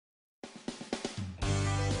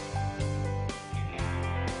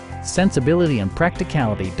sensibility and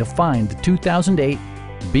practicality define the 2008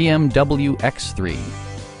 BMW X3.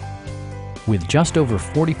 With just over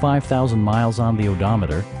 45,000 miles on the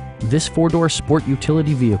odometer, this four-door sport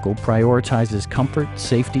utility vehicle prioritizes comfort,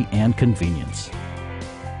 safety, and convenience.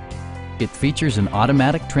 It features an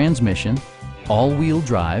automatic transmission, all-wheel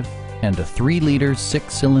drive, and a 3-liter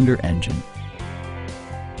 6-cylinder engine.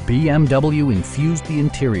 BMW infused the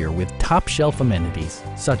interior with top-shelf amenities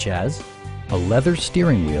such as a leather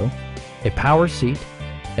steering wheel, a power seat,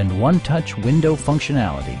 and one-touch window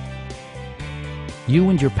functionality. You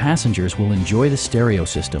and your passengers will enjoy the stereo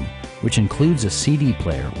system, which includes a CD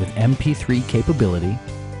player with MP3 capability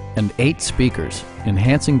and 8 speakers,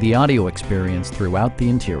 enhancing the audio experience throughout the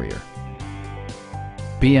interior.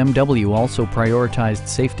 BMW also prioritized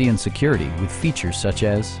safety and security with features such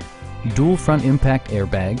as dual front impact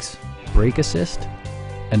airbags, brake assist,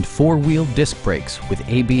 and 4-wheel disc brakes with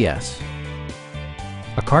ABS.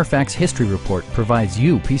 A Carfax history report provides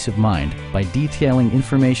you peace of mind by detailing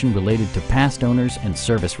information related to past owners and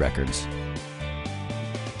service records.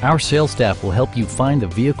 Our sales staff will help you find the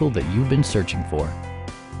vehicle that you've been searching for.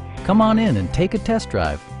 Come on in and take a test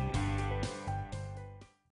drive.